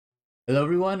Hello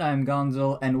everyone, I'm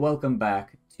Ganxol, and welcome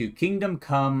back to Kingdom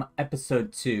Come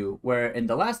Episode 2, where in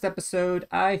the last episode,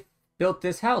 I built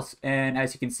this house, and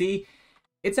as you can see,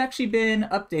 it's actually been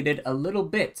updated a little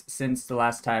bit since the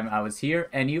last time I was here,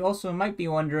 and you also might be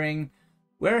wondering,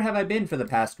 where have I been for the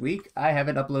past week? I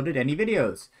haven't uploaded any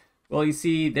videos. Well, you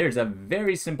see, there's a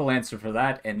very simple answer for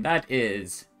that, and that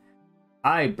is,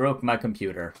 I broke my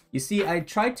computer. You see, I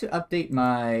tried to update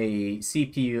my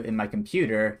CPU in my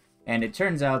computer, and it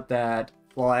turns out that,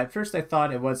 well, at first I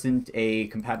thought it wasn't a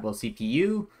compatible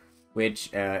CPU,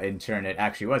 which in turn it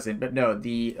actually wasn't, but no,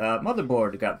 the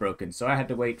motherboard got broken, so I had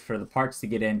to wait for the parts to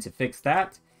get in to fix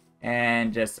that,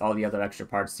 and just all the other extra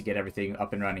parts to get everything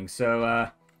up and running.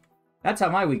 So that's how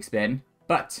my week's been,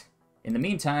 but in the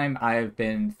meantime, I've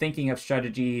been thinking of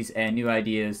strategies and new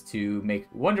ideas to make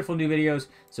wonderful new videos,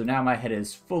 so now my head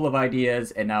is full of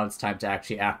ideas, and now it's time to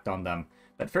actually act on them.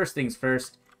 But first things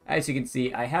first, as you can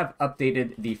see, I have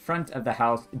updated the front of the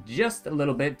house just a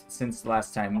little bit since the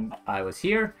last time I was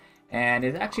here, and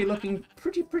it's actually looking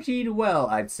pretty well,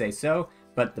 I'd say so.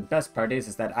 But the best part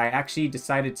is that I actually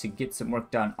decided to get some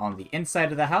work done on the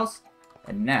inside of the house,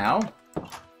 and now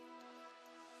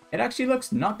it actually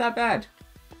looks not that bad.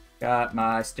 Got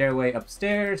my stairway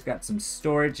upstairs, got some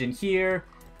storage in here,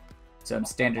 some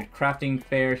standard crafting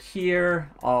fare here,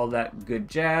 all that good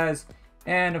jazz.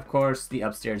 And of course, the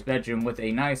upstairs bedroom with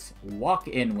a nice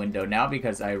walk-in window now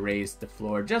because I raised the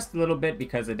floor just a little bit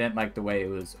because I didn't like the way it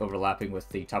was overlapping with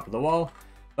the top of the wall.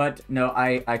 But no,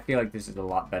 I feel like this is a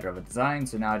lot better of a design,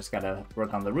 so now I just gotta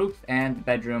work on the roof and the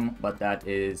bedroom, but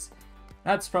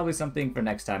that's probably something for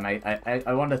next time.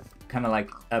 I want to kind of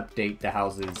like update the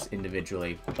houses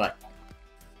individually, but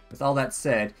with all that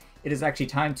said, it is actually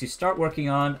time to start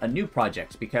working on a new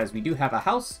project because we do have a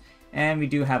house and we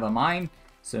do have a mine.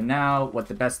 So now what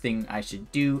the best thing I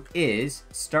should do is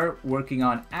start working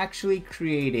on actually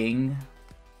creating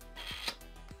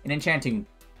an enchanting,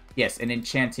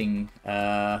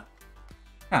 I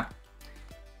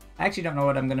actually don't know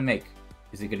what I'm gonna make.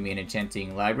 Is it gonna be an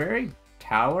enchanting library?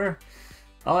 Tower?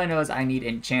 All I know is I need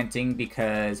enchanting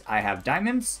because I have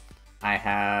diamonds, I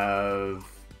have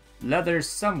leather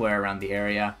somewhere around the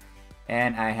area,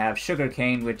 and I have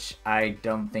sugarcane, which I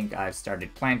don't think I've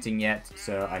started planting yet,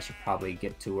 so I should probably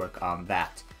get to work on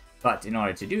that. But in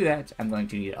order to do that, I'm going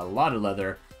to need a lot of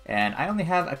leather, and I only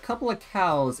have a couple of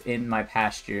cows in my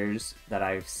pastures that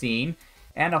I've seen,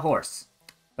 and a horse.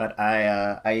 But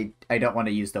I don't want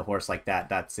to use the horse like that.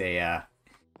 That's a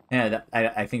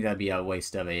I think that'd be a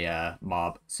waste of a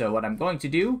mob. So what I'm going to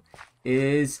do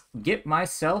is get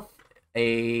myself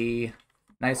a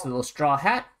nice little straw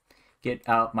hat, get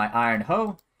out my iron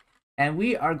hoe, and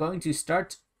we are going to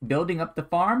start building up the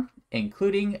farm,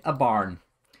 including a barn.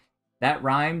 That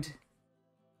rhymed.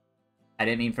 I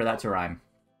didn't mean for that to rhyme.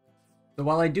 So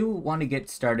while I do want to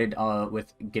get started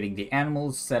with getting the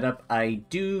animals set up, I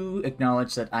do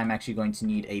acknowledge that I'm actually going to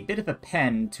need a bit of a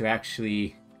pen to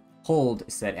actually hold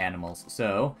said animals.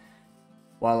 So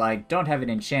while I don't have it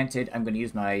enchanted, I'm going to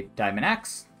use my diamond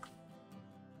axe,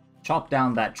 chop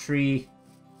down that tree,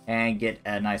 and get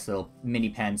a nice little mini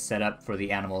pen set up for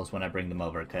the animals when I bring them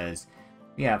over, because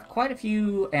we have quite a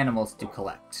few animals to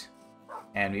collect,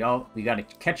 and we gotta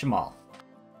catch them all.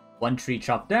 One tree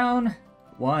chopped down,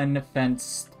 one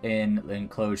fenced in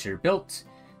enclosure built.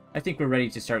 I think we're ready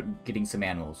to start getting some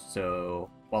animals. So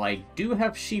while I do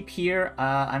have sheep here,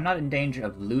 I'm not in danger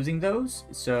of losing those,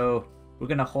 so we're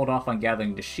gonna hold off on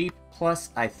gathering the sheep.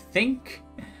 Plus, I think,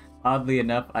 oddly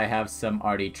enough, I have some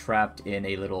already trapped in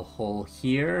a little hole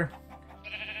here.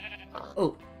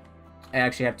 Oh, I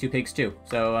actually have 2 pigs too,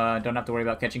 so don't have to worry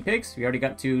about catching pigs. We already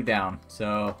got 2 down,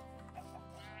 so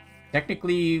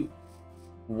technically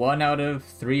 1 out of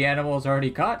 3 animals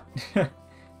already caught.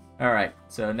 Alright,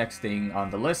 so next thing on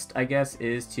the list, I guess,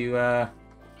 is to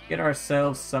get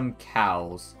ourselves some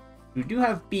cows. We do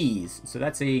have bees, so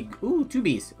that's ooh, 2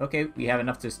 bees. Okay, we have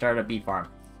enough to start a bee farm.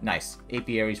 Nice,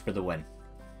 apiaries for the win.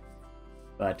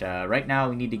 But right now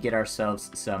we need to get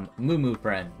ourselves some moo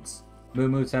friends.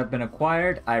 Moo have been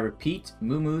acquired. I repeat,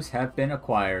 moo have been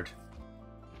acquired.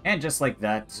 And just like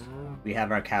that, we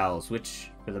have our cows, which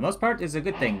for the most part is a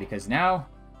good thing because now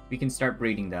we can start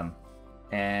breeding them.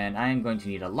 And I am going to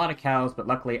need a lot of cows, but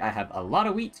luckily I have a lot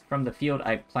of wheat from the field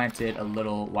I planted a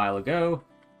little while ago.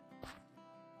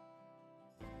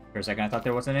 For a second I thought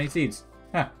there wasn't any seeds.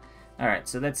 Huh. Alright,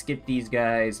 so let's get these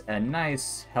guys a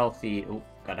nice, healthy... Oh,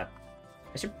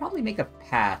 I should probably make a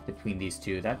path between these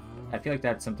two. I feel like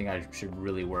that's something I should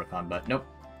really work on, but nope.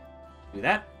 Do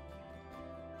that.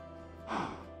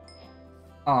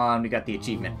 And we got the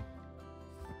achievement.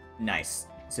 Nice.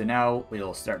 So now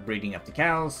we'll start breeding up the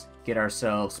cows. get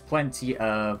ourselves plenty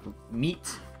of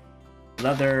meat,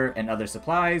 leather, and other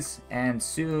supplies, and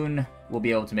soon we'll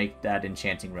be able to make that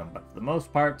enchanting room. But for the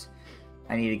most part,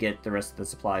 I need to get the rest of the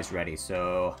supplies ready.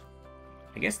 So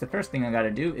I guess the first thing I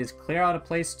gotta do is clear out a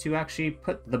place to actually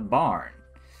put the barn.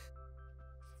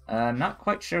 I'm not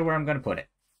quite sure where I'm gonna put it.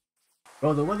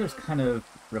 Well, the weather's kind of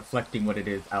reflecting what it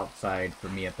is outside for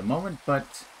me at the moment,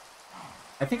 but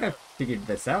I think I've figured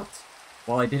this out.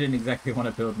 While I didn't exactly want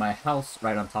to build my house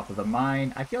right on top of the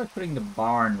mine, I feel like putting the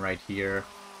barn right here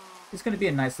is going to be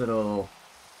a nice little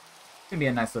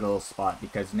spot,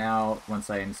 because now once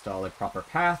I install a proper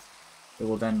path, it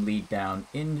will then lead down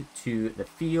into the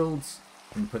fields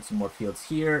and put some more fields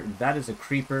here. That is a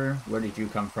creeper. Where did you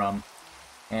come from?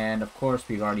 And of course,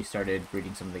 we've already started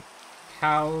breeding some of the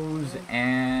cows,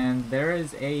 and there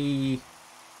is a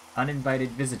uninvited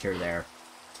visitor there.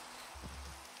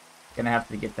 Gonna have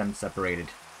to get them separated.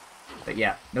 But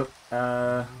yeah, nope.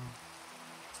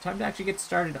 It's time to actually get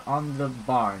started on the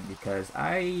barn, because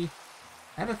I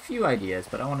have a few ideas,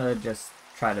 but I want to just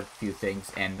try a few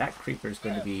things, and that creeper is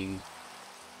going to be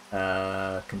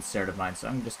a concern of mine, so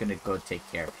I'm just going to go take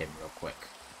care of him real quick.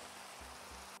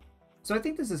 So I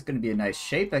think this is going to be a nice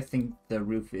shape. I think the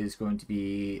roof is going to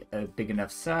be a big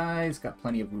enough size. Got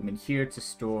plenty of room in here to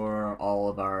store all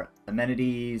of our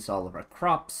amenities, all of our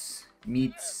crops,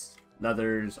 meats,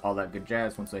 leathers, all that good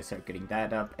jazz once I start getting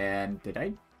that up. And did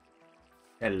I...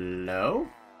 Hello?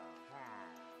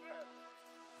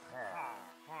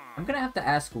 I'm gonna have to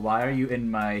ask, why are you in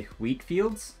my wheat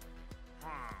fields?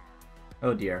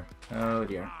 Oh dear. Oh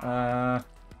dear.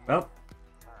 Well.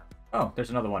 Oh,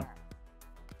 there's another one.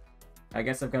 I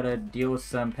guess I've got to deal with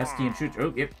some pesky intruders.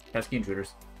 Oh, yep, pesky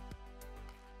intruders.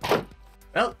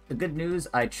 Well, the good news,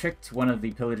 I tricked one of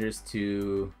the pillagers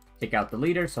to take out the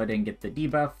leader, so I didn't get the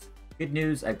debuff. Good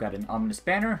news, I've got an ominous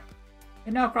banner,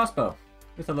 and now a crossbow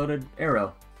with a loaded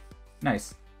arrow.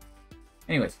 Nice.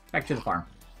 Anyways, back to the farm.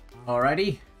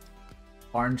 Alrighty.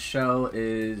 Barn shell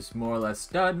is more or less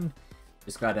done.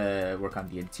 Just gotta work on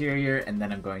the interior, and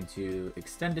then I'm going to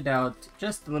extend it out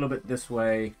just a little bit this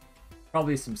way.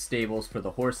 Probably some stables for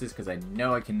the horses, because I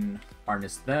know I can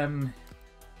harness them.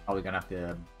 Probably gonna have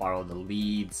to borrow the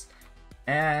leads.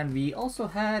 And we also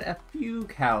had a few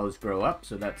cows grow up,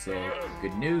 so that's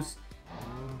good news.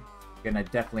 Gonna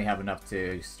definitely have enough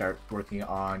to start working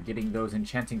on getting those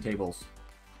enchanting tables.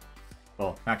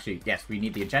 Well, actually, yes, we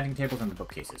need the enchanting tables and the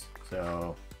bookcases.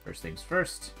 So, first things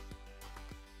first.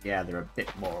 Gather a bit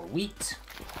more wheat,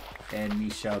 and we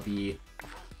shall be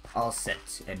all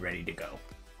set and ready to go.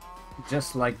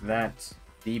 Just like that,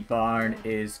 the barn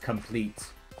is complete.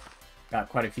 Got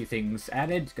quite a few things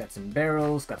added. Got some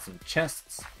barrels, got some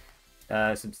chests,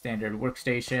 some standard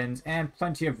workstations, and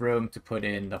plenty of room to put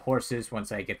in the horses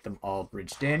once I get them all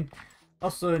bridged in.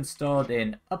 Also installed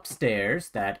in upstairs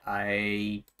that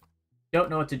I don't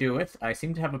know what to do with. I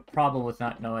seem to have a problem with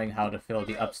not knowing how to fill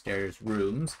the upstairs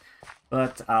rooms,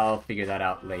 but I'll figure that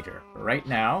out later. Right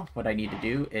now, what I need to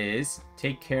do is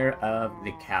take care of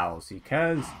the cows,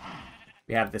 because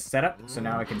we have this set up, so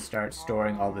now I can start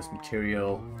storing all this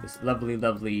material, this lovely,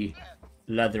 lovely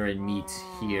leather and meat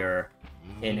here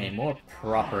in a more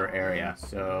proper area.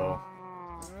 So,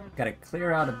 gotta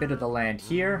clear out a bit of the land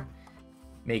here,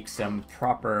 make some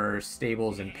proper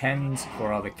stables and pens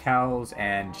for all the cows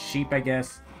and sheep, I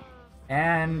guess.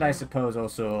 And I suppose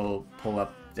also pull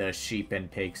up the sheep and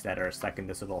pigs that are stuck in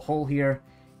this little hole here.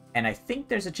 And I think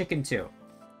there's a chicken too.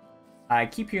 I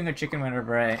keep hearing a chicken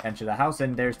whenever I enter the house,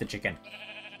 and there's the chicken.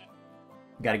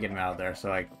 Gotta get him out of there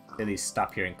so I at least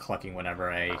stop hearing clucking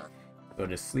whenever I go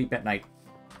to sleep at night.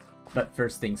 But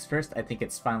first things first, I think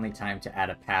it's finally time to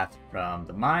add a path from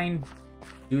the mine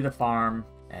to the farm,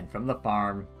 and from the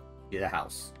farm to the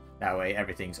house. That way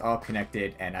everything's all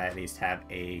connected, and I at least have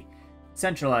a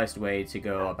centralized way to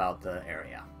go about the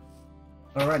area.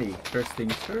 Alrighty, first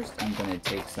things first, I'm going to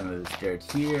take some of this dirt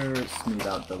here, smooth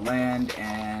out the land,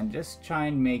 and just try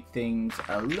and make things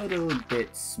a little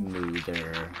bit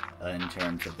smoother in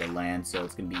terms of the land, so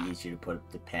it's going to be easier to put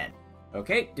up the pen.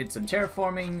 Okay, did some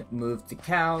terraforming, moved the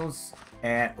cows,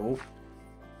 and oh.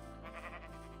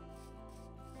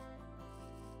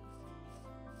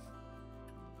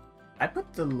 I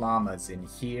put the llamas in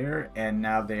here, and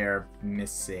now they're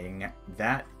missing.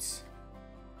 That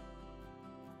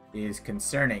is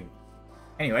concerning.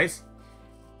 Anyways,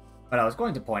 what I was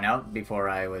going to point out before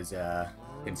I was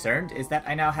concerned is that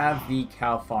I now have the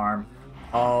cow farm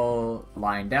all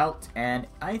lined out, and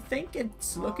I think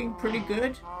it's looking pretty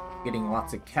good. Getting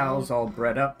lots of cows all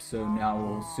bred up, so now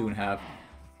we'll soon have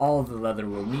all the leather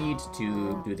we'll need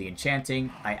to do the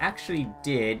enchanting. I actually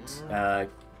did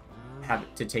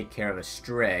have to take care of a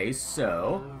stray,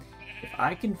 so if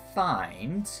I can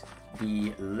find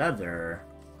the leather,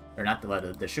 or not the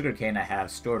leather, the sugarcane I have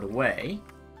stored away,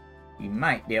 we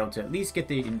might be able to at least get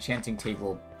the enchanting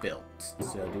table built.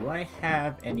 So do I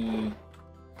have any...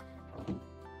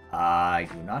 I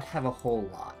do not have a whole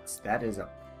lot. That is a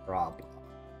problem.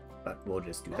 But we'll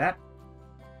just do that.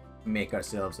 Make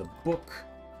ourselves a book.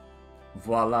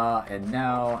 Voila, and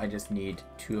now I just need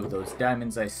 2 of those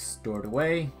diamonds I stored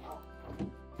away.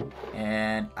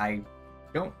 And I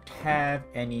don't have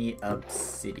any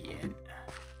obsidian.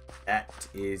 That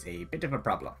is a bit of a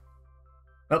problem.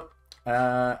 Oh,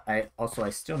 I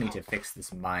still need to fix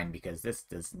this mine because this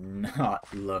does not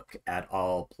look at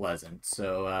all pleasant.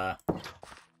 So,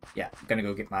 yeah, I'm gonna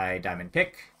go get my diamond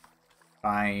pick,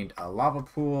 find a lava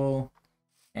pool,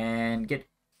 and get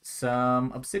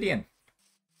some obsidian.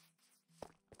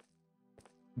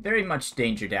 Very much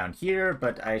danger down here,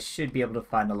 but I should be able to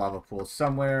find a lava pool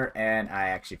somewhere, and I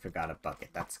actually forgot a bucket.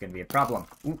 That's gonna be a problem.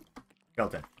 Ooh,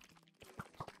 skeleton.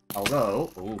 Although,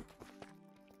 ooh.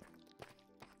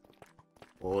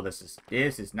 Oh, this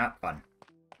is not fun.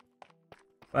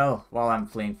 Well, while I'm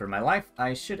fleeing for my life,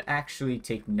 I should actually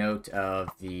take note of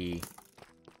the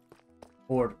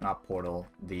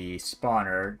the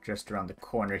spawner just around the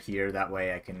corner here. That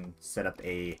way I can set up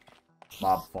a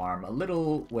mob farm a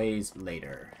little ways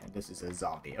later. And this is a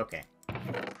zombie. Okay.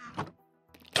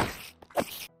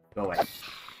 Go away.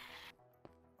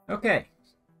 Okay.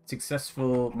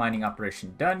 Successful mining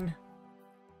operation done.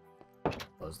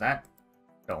 Close that.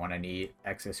 Don't want any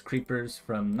excess creepers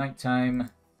from nighttime.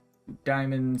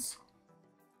 Diamonds.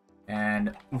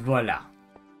 And voila.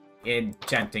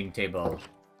 Enchanting table.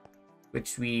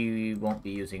 Which we won't be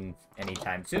using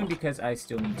anytime soon because I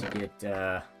still need to get...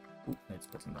 let's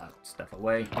put some of that stuff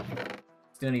away.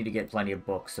 Still need to get plenty of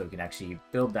books so we can actually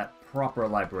build that proper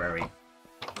library.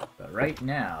 But right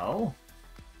now...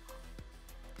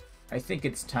 I think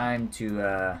it's time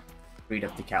to breed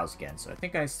up the cows again. So I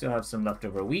think I still have some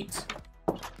leftover wheat.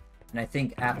 And I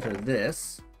think after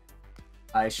this,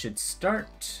 I should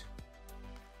start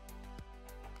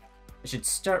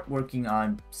working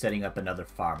on setting up another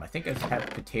farm. I think I have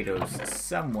potatoes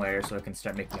somewhere, so I can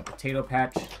start making a potato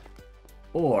patch.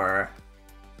 Or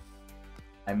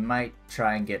I might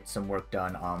try and get some work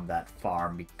done on that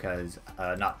farm because,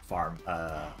 not farm,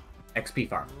 XP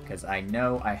farm. Because I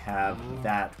know I have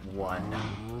that one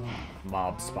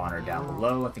mob spawner down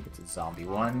below. I think it's a zombie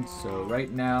one. So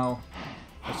right now,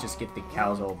 let's just get the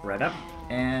cows all bred up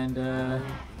and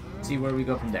see where we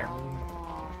go from there.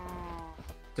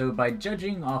 So by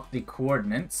judging off the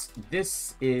coordinates,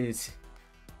 this is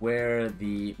where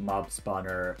the mob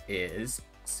spawner is.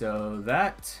 So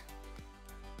that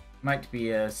might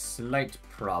be a slight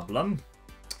problem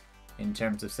in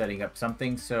terms of setting up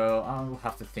something. So I'll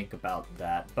have to think about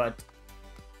that. But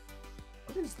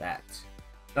what is that?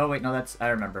 Oh wait, no, I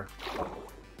remember.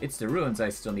 It's the ruins I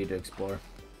still need to explore.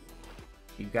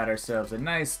 We've got ourselves a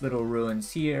nice little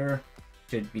ruins here.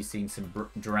 Should be seeing some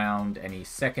drowned any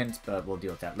second, but we'll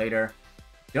deal with that later.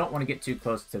 Don't want to get too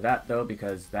close to that though,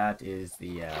 because that is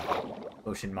the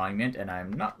ocean monument, and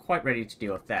I'm not quite ready to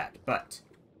deal with that. But,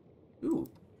 ooh,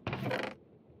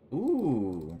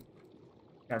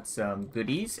 got some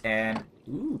goodies and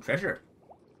treasure.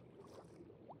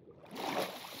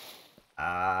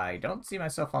 I don't see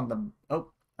myself on the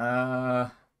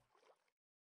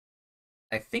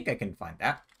I think I can find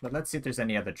that, but let's see if there's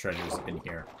any other treasures in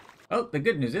here. Oh, the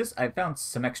good news is I found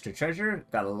some extra treasure,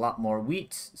 got a lot more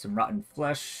wheat, some rotten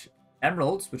flesh,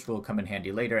 emeralds, which will come in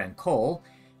handy later, and coal,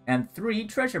 and 3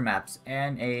 treasure maps,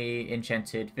 and a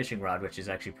enchanted fishing rod, which is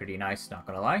actually pretty nice, not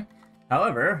gonna lie.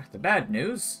 However, the bad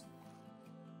news,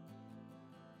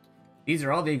 these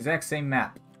are all the exact same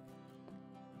map.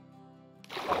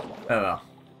 Oh well.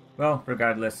 Well,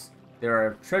 regardless, there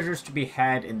are treasures to be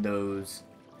had in those,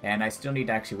 and I still need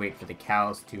to actually wait for the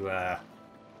cows to,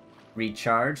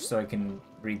 recharge so I can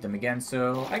breed them again.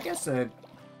 So I guess a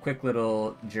quick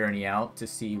little journey out to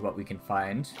see what we can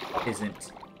find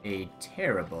isn't a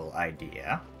terrible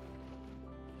idea.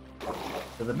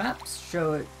 So the maps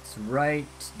show it's right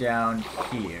down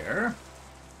here.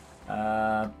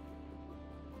 I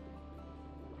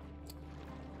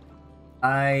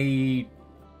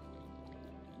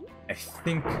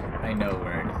think I know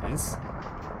where it is.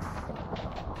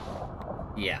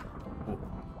 Yeah.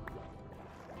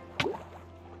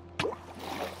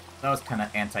 That was kind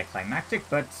of anticlimactic,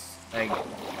 but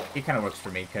it kind of works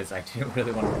for me because I didn't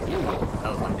really want to. Ooh,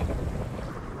 that was lightning.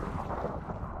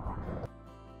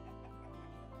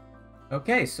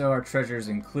 Okay, so our treasures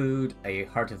include a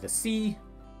heart of the sea,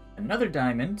 another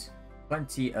diamond,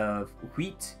 plenty of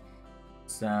wheat,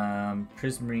 some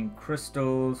prismarine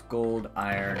crystals, gold,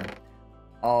 iron,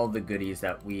 all the goodies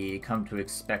that we come to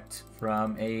expect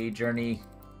from a journey.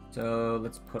 So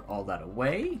let's put all that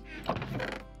away.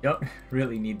 Don't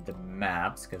really need the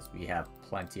maps because we have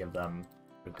plenty of them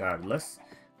regardless.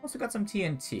 Also got some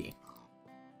TNT.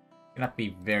 Gonna have to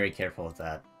be very careful with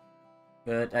that.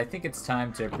 But I think it's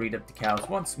time to breed up the cows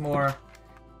once more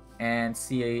and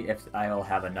see if I'll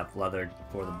have enough leather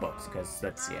for the books. Because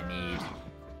let's see, I need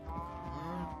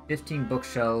 15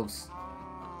 bookshelves.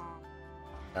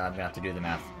 I'm gonna have to do the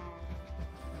math.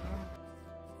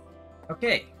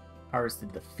 Okay,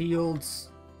 harvested the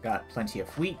fields. Got plenty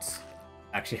of wheat.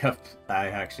 I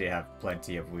actually have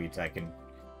plenty of wheat.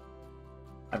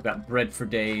 I've got bread for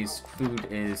days. Food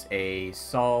is a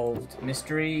solved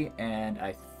mystery, and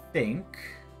I think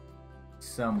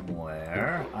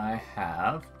somewhere I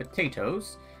have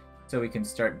potatoes, so we can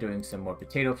start doing some more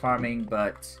potato farming.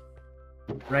 But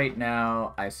right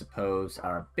now, I suppose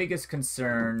our biggest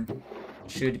concern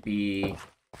should be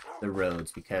the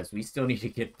roads, because we still need to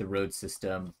get the road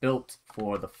system built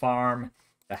for the farm,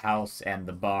 the house, and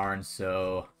the barn.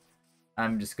 So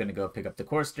I'm just gonna go pick up the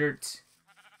coarse dirt,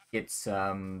 get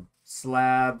some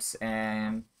slabs,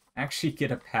 and actually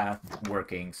get a path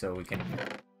working so we can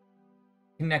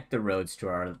connect the roads to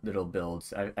our little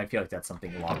builds. I feel like that's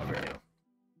something long overdue.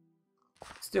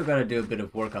 Still gotta do a bit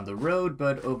of work on the road,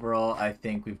 but overall I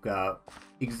think we've got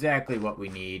exactly what we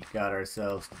need. Got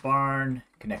ourselves the barn,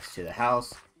 connects to the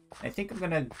house. I think I'm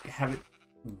gonna have it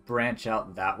branch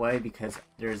out that way because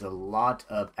there's a lot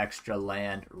of extra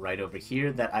land right over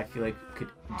here that I feel like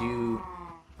could do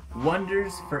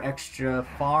wonders for extra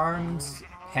farms,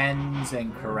 pens,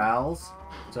 and corrals.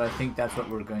 So I think that's what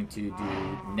we're going to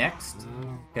do next,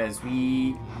 because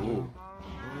I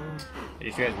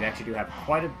just realized we actually do have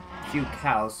quite a few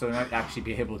cows, so we might actually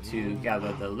be able to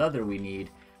gather the leather we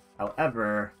need.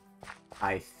 However,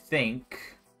 I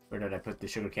think... where did I put the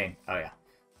sugarcane? Oh yeah.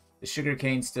 The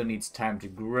sugarcane still needs time to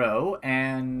grow,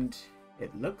 and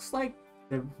it looks like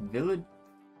the village...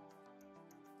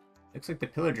 looks like the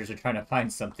pillagers are trying to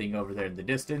find something over there in the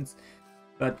distance,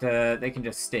 but they can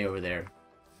just stay over there.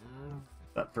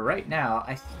 But for right now,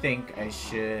 I think I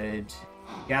should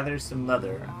gather some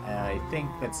leather. I think,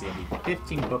 let's see, I need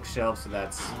 15 bookshelves, so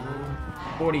that's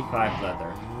 45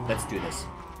 leather. Let's do this.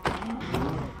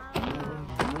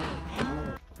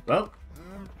 Well,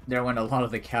 there went a lot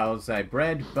of the cows I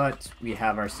bred, but we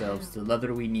have ourselves the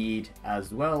leather we need,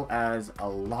 as well as a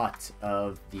lot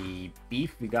of the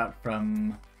beef we got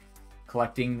from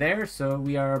collecting there, so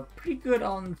we are pretty good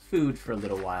on food for a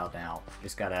little while now.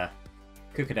 Just gotta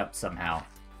cook it up somehow.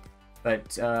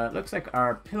 But looks like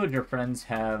our pillager friends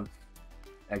have,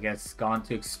 I guess, gone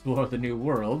to explore the new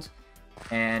world.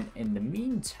 And in the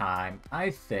meantime, I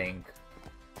think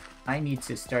I need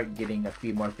to start getting a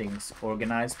few more things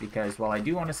organized, because while I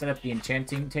do want to set up the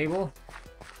enchanting table,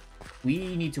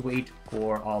 we need to wait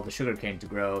for all the sugarcane to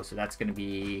grow, so that's going to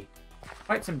be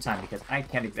quite some time, because I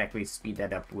can't exactly speed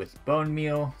that up with bone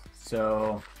meal,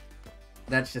 so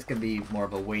that's just going to be more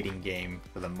of a waiting game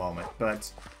for the moment.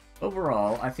 But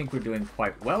overall, I think we're doing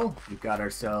quite well. We've got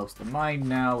ourselves the mine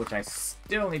now, which I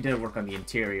still need to work on the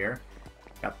interior.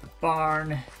 Got the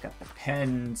barn, got the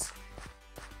pens.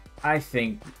 I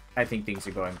think things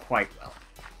are going quite well.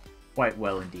 Quite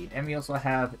well indeed. And we also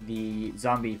have the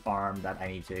zombie farm that I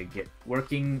need to get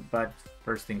working, but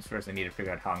first things first, I need to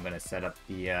figure out how I'm going to set up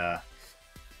the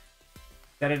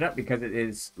set it up, because it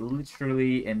is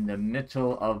literally in the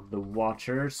middle of the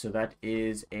water, so that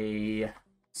is a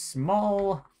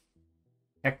small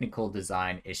technical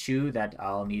design issue that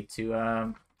I'll need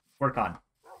to work on.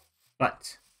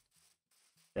 But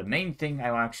the main thing I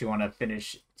actually want to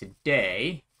finish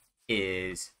today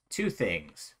is two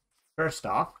things. First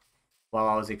off, while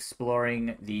I was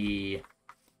exploring the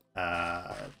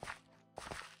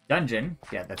dungeon,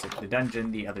 yeah, that's it, the dungeon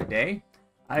the other day,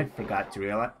 I forgot to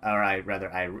realize, or I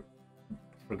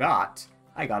forgot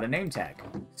I got a name tag.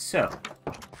 So,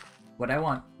 what I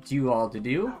want you all to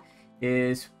do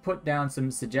is put down some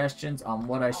suggestions on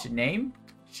what I should name.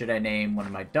 Should I name one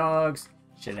of my dogs?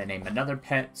 Should I name another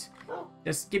pet?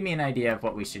 Just give me an idea of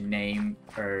what we should name,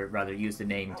 or rather use the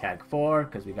name tag for,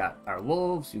 because we got our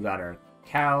wolves, we got our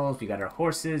cows, we got our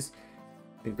horses,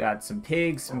 we've got some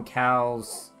pigs, some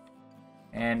cows,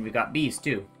 and we got bees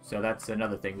too. So that's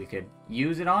another thing we could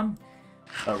use it on.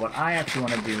 But what I actually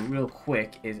want to do real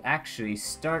quick is actually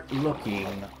start looking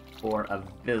for a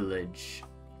village.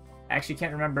 I actually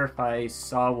can't remember if I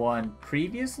saw one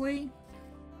previously,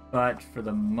 but for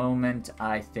the moment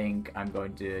I think I'm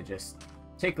going to just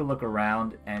take a look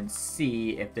around and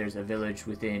see if there's a village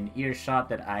within earshot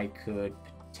that I could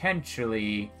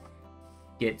potentially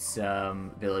get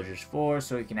some villagers for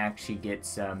so we can actually get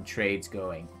some trades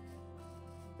going.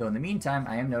 So in the meantime,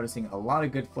 I am noticing a lot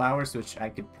of good flowers, which I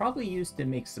could probably use to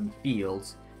make some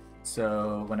fields.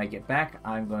 So when I get back,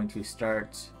 I'm going to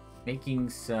start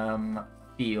making some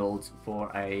fields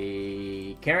for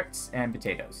carrots and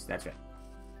potatoes. That's right.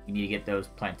 You need to get those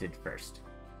planted first.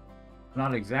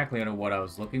 Not exactly what I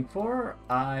was looking for.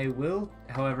 I will,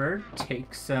 however,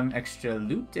 take some extra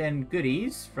loot and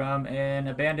goodies from an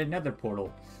abandoned nether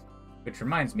portal. Which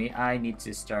reminds me, I need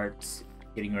to start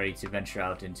getting ready to venture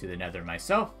out into the nether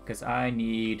myself, because I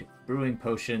need brewing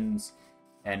potions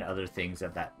and other things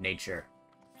of that nature.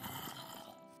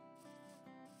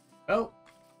 Well,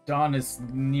 dawn is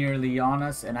nearly on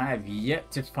us, and I have yet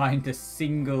to find a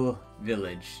single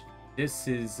village. This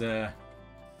is a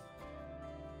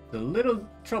little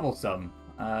troublesome.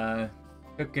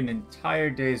 Took an entire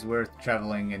day's worth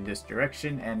traveling in this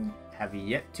direction and have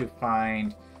yet to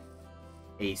find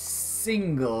a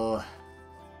single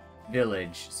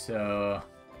village, so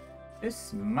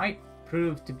this might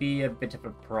prove to be a bit of a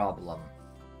problem.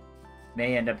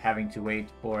 May end up having to wait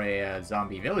for a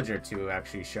zombie villager to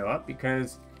actually show up,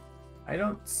 because I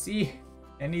don't see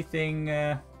anything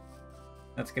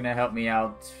that's gonna help me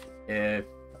out if...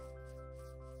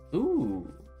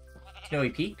 Ooh, Snowy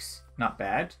Peaks, not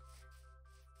bad.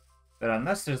 But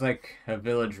unless there's like a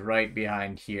village right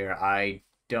behind here, I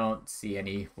don't see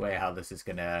any way how this is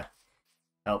gonna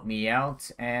help me out.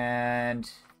 And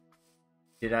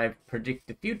did I predict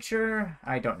the future?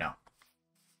 I don't know.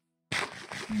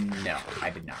 No, I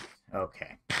did not.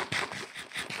 Okay.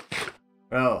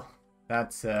 Well,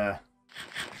 that's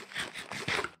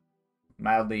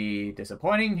mildly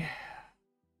disappointing.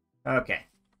 Okay.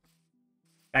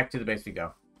 Back to the base we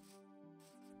go.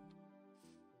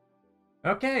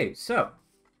 Okay, so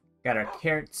got our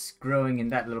carrots growing in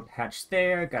that little patch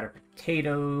there. Got our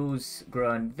potatoes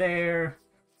growing there.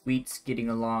 Wheat's getting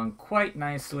along quite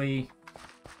nicely.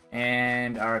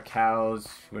 And our cows,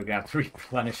 we're gonna have to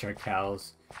replenish our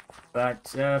cows. But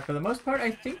for the most part, I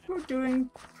think we're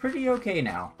doing pretty okay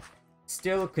now.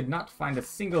 Still could not find a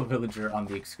single villager on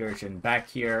the excursion back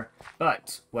here.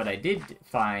 But what I did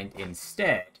find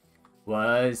instead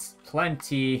was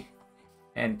plenty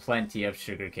and plenty of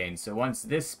sugarcane. So once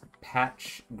this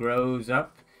patch grows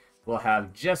up, we'll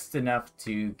have just enough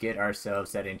to get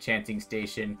ourselves that enchanting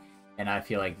station, and I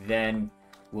feel like then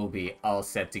we'll be all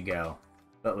set to go.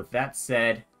 But with that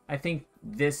said, I think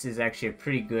this is actually a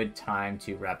pretty good time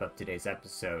to wrap up today's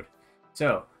episode.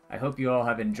 So I hope you all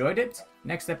have enjoyed it.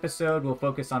 Next episode, we'll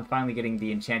focus on finally getting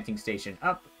the enchanting station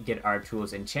up, get our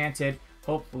tools enchanted.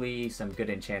 Hopefully some good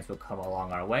enchants will come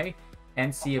along our way,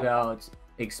 and see about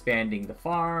expanding the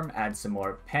farm, add some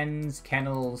more pens,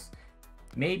 kennels,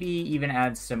 maybe even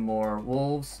add some more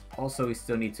wolves. Also, we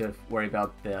still need to worry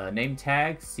about the name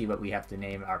tag, see what we have to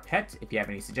name our pet. If you have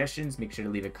any suggestions, make sure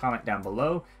to leave a comment down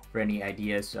below for any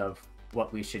ideas of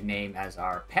what we should name as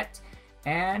our pet.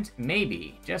 And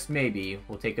maybe, just maybe,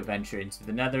 we'll take a venture into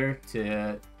the nether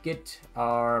to get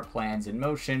our plans in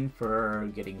motion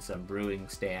for getting some brewing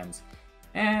stands,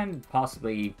 and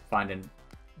possibly find a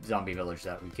zombie village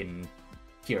that we can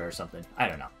cure or something. I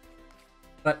don't know.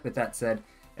 But with that said,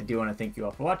 I do want to thank you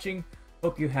all for watching.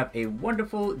 Hope you have a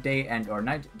wonderful day and or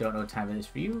night. Don't know what time it is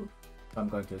for you, so I'm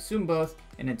going to assume both.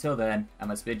 And until then, I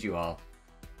must bid you all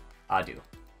adieu.